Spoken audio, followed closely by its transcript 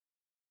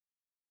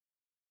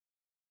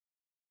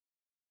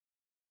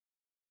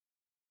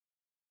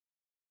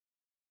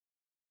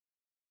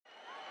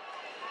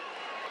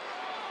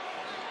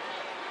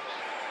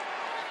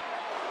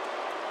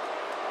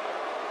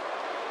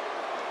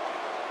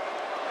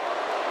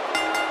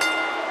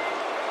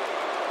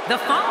The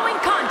following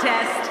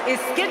contest is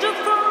scheduled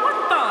for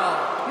one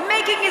fall,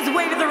 making his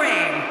way to the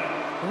ring,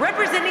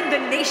 representing the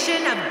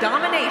Nation of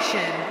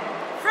Domination,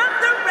 from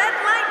the Red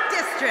Light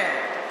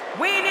District,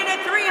 weighing in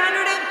at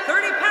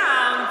 330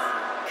 pounds,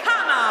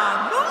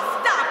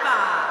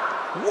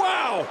 Mustafa!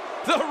 Wow!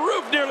 The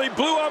roof nearly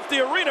blew off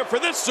the arena for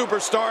this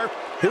superstar.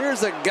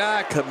 Here's a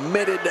guy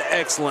committed to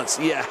excellence.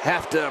 You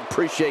have to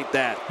appreciate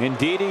that.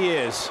 Indeed he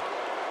is.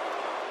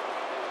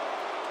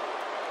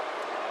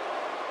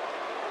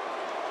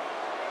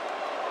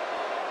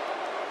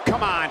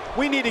 Come on,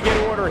 we need to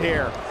get order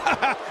here.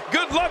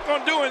 Good luck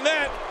on doing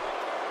that.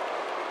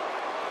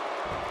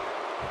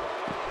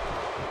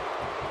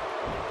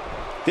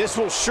 This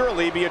will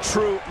surely be a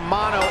true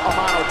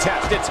mano-a-mano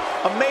test. It's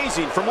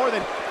amazing. For more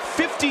than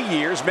 50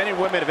 years, men and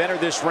women have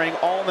entered this ring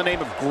all in the name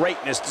of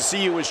greatness to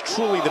see who is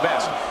truly the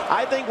best.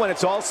 I think when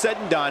it's all said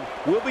and done,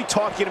 we'll be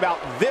talking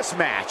about this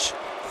match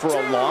for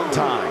a long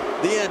time.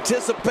 The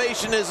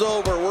anticipation is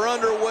over. We're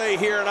underway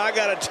here, and I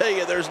got to tell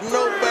you, there's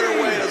no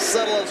better way to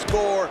settle a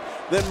score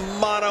than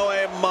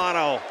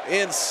mano-a-mano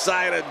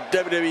inside a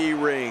WWE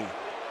ring.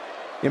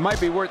 It might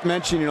be worth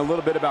mentioning a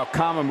little bit about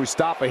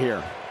Mustafa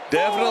here.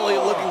 Definitely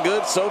looking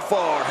good so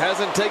far.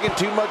 Hasn't taken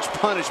too much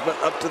punishment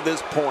up to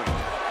this point.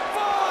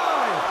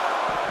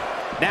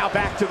 Now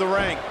back to the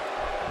ring.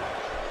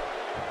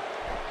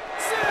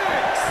 6.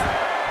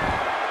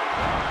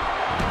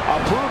 A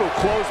brutal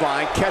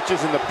clothesline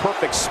catches in the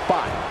perfect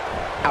spot.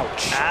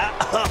 Ouch.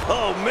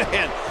 Oh,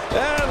 man.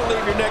 That'll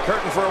leave your neck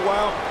hurting for a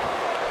while.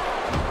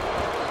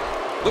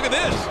 Look at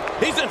this.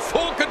 He's in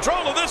full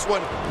control of this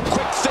one.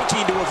 Quick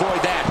thinking to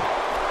avoid that.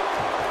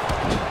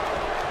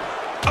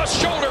 A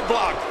shoulder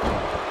block.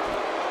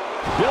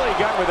 Billy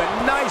Gunn with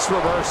a nice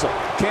reversal.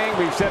 King,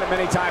 we've said it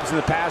many times in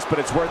the past, but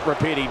it's worth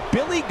repeating.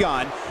 Billy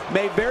Gunn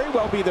may very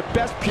well be the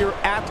best pure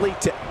athlete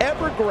to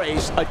ever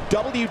grace a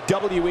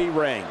WWE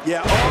ring.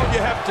 Yeah, all you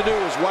have to do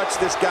is watch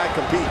this guy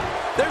compete.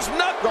 There's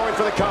not Going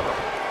for the cover.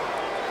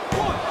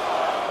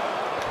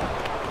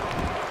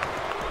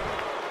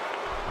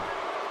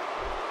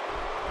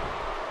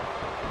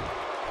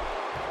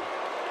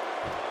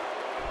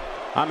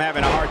 I'm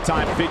having a hard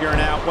time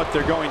figuring out what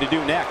they're going to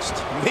do next.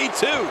 Me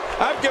too.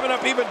 I've given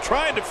up even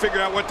trying to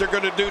figure out what they're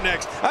going to do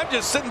next. I'm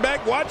just sitting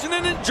back watching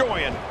and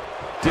enjoying.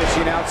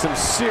 Dishing out some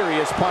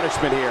serious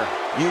punishment here.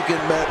 You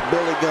can bet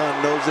Billy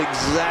Gunn knows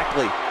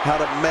exactly how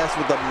to mess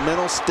with the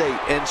mental state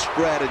and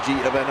strategy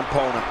of an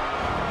opponent.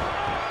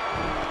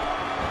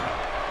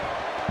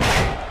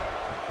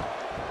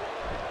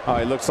 Oh,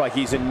 it looks like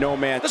he's in no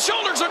man's. The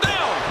shoulders are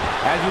down.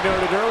 As you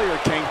noted earlier,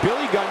 King,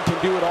 Billy Gunn can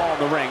do it all in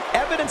the ring.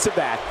 Evidence of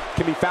that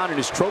can be found in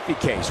his trophy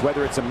case,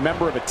 whether it's a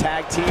member of a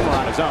tag team or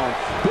on his own.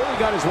 Billy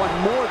Gunn has won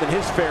more than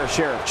his fair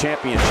share of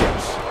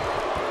championships.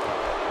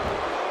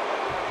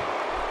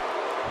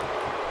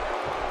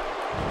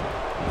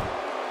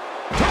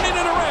 Turning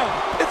it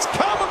around. It's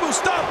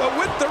Mustafa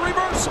with the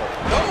reversal.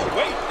 Oh,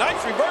 wait, nice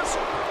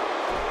reversal.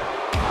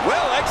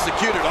 Well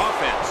executed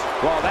offense.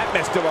 Well, that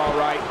missed him all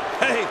right.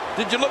 Hey,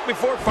 did you look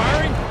before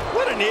firing?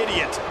 What an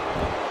idiot.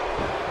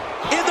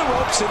 In the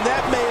ropes, and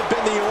that may have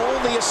been the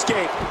only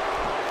escape.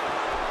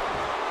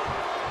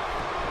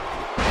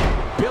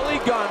 Billy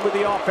Gunn with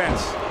the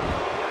offense.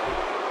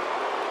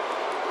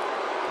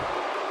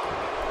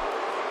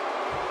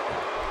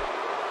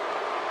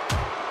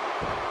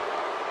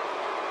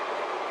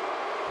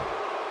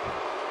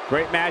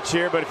 Great match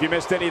here, but if you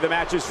missed any of the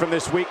matches from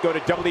this week, go to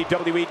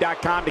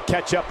WWE.com to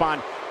catch up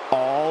on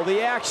all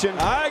the action.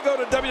 I go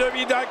to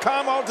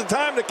WWE.com all the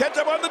time to catch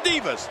up on the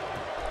Divas.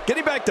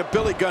 Getting back to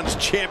Billy Gunn's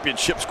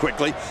championships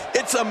quickly,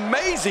 it's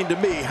amazing to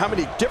me how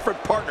many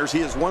different partners he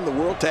has won the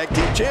World Tag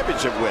Team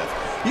Championship with.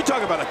 You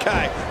talk about a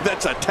guy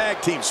that's a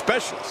tag team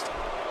specialist.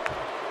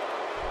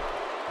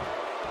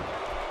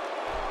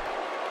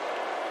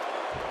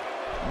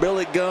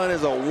 Billy Gunn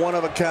is a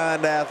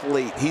one-of-a-kind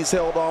athlete. He's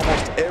held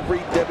almost every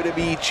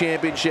WWE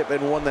championship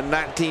and won the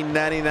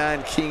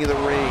 1999 King of the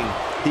Ring.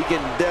 He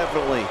can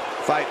definitely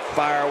fight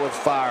fire with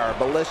fire,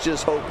 but let's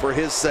just hope for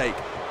his sake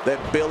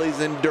that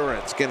Billy's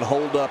endurance can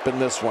hold up in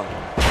this one.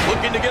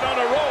 Looking to get on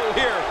a roll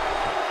here.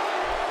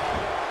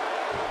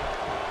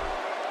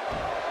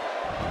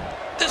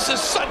 This is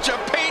such a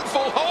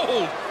painful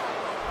hold.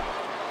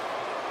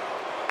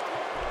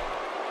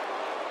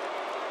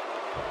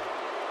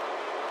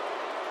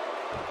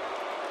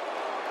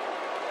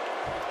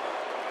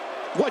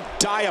 What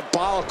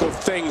diabolical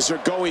things are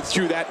going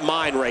through that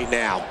mind right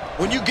now?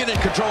 When you get in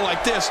control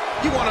like this,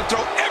 you want to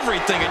throw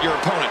everything at your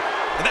opponent.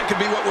 And that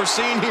could be what we're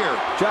seeing here.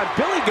 John,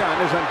 Billy Gunn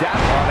is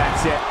undoubtedly. Oh,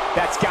 that's it.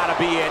 That's got to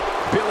be it.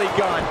 Billy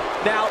Gunn.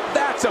 Now,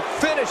 that's a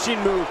finishing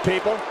move,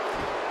 people.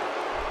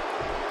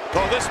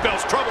 Oh, this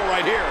spells trouble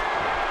right here.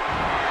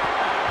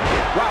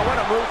 Wow, what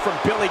a move from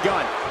Billy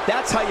Gunn.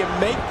 That's how you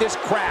make this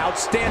crowd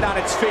stand on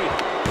its feet.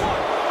 1,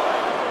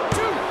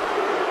 2.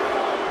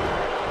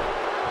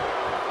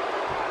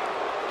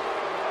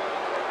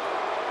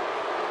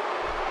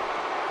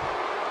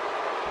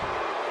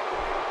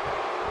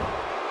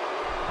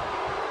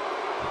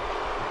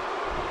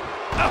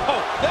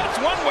 Oh, that's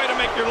one way to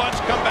make your lunch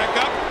come back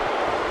up.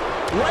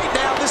 Right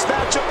now, this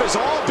matchup is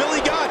all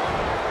Billy Gunn.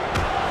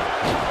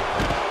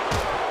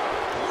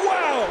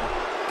 Wow!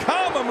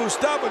 Kama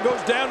Mustafa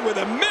goes down with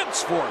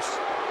immense force.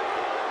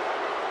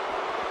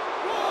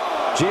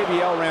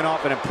 JBL ran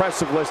off an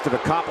impressive list of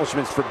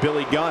accomplishments for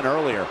Billy Gunn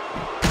earlier.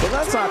 But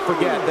let's not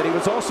forget that he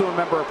was also a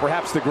member of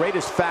perhaps the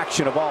greatest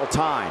faction of all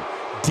time,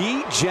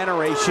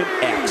 D-Generation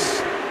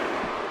X.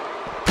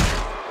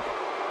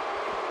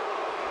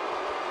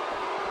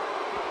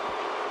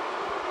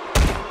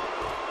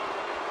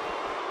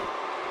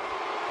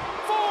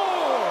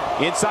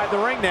 Inside the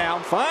ring now.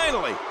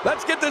 Finally,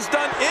 let's get this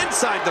done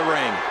inside the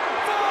ring.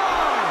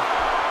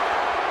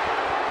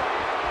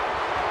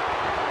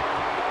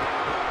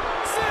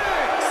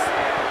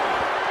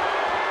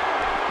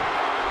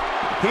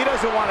 He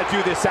doesn't want to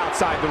do this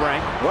outside the ring.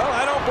 Well,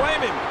 I don't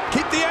blame him.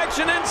 Keep the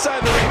action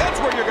inside the ring. That's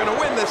where you're going to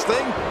win this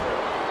thing.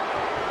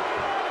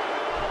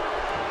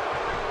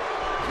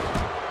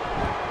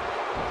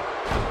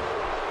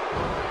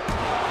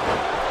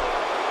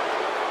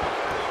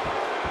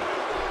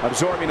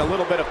 Absorbing a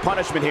little bit of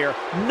punishment here.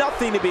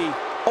 Nothing to be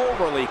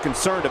overly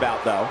concerned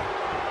about, though.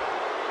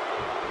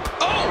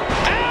 Oh!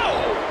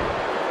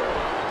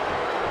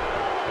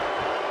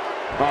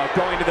 Ow!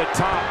 Going to the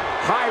top.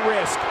 High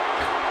risk.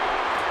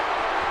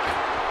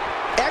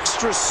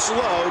 Extra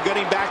slow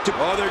getting back to...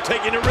 Oh, they're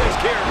taking a risk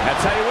here.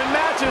 That's how you win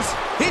matches.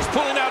 He's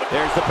pulling out.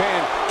 There's the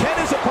pin. Can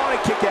his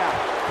opponent kick out?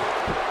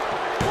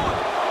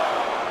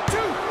 1, 2,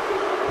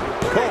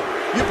 3. Cole,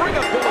 you bring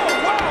up Billy.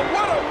 Oh, wow,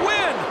 what a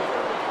win!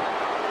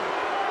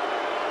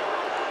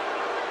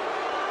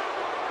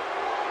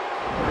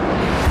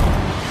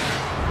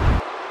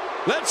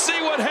 Let's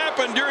see what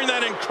happened during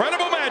that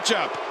incredible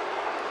matchup.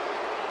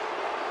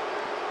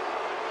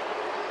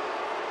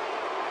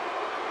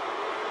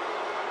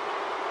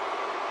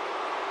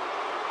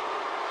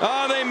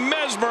 Oh, they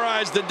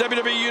mesmerized the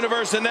WWE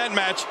Universe in that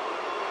match.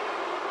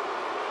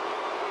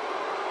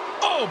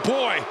 Oh,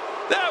 boy,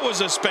 that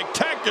was a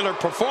spectacular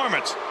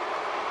performance.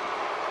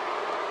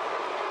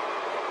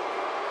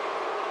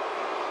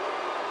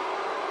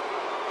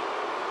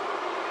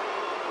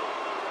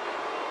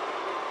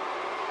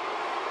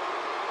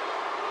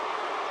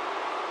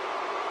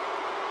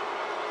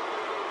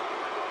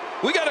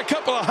 We got a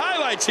couple of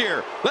highlights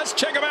here. Let's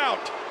check them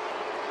out.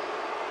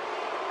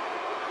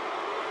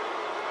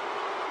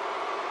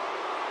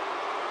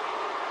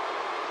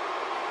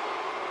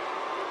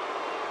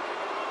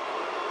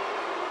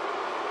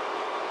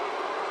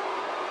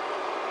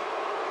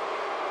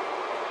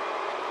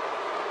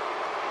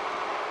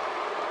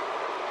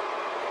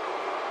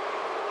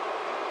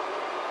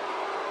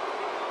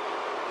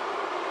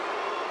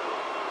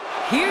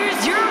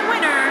 Here's your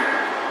winner,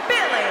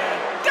 Billy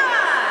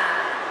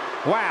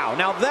Gunn. Wow,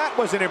 now that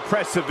was an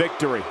impressive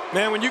victory.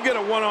 Man, when you get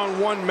a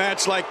one-on-one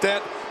match like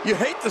that, you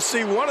hate to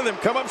see one of them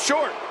come up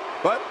short.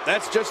 But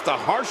that's just the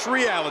harsh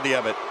reality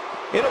of it.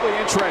 It'll be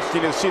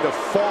interesting to see the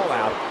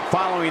fallout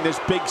following this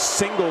big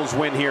singles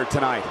win here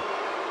tonight.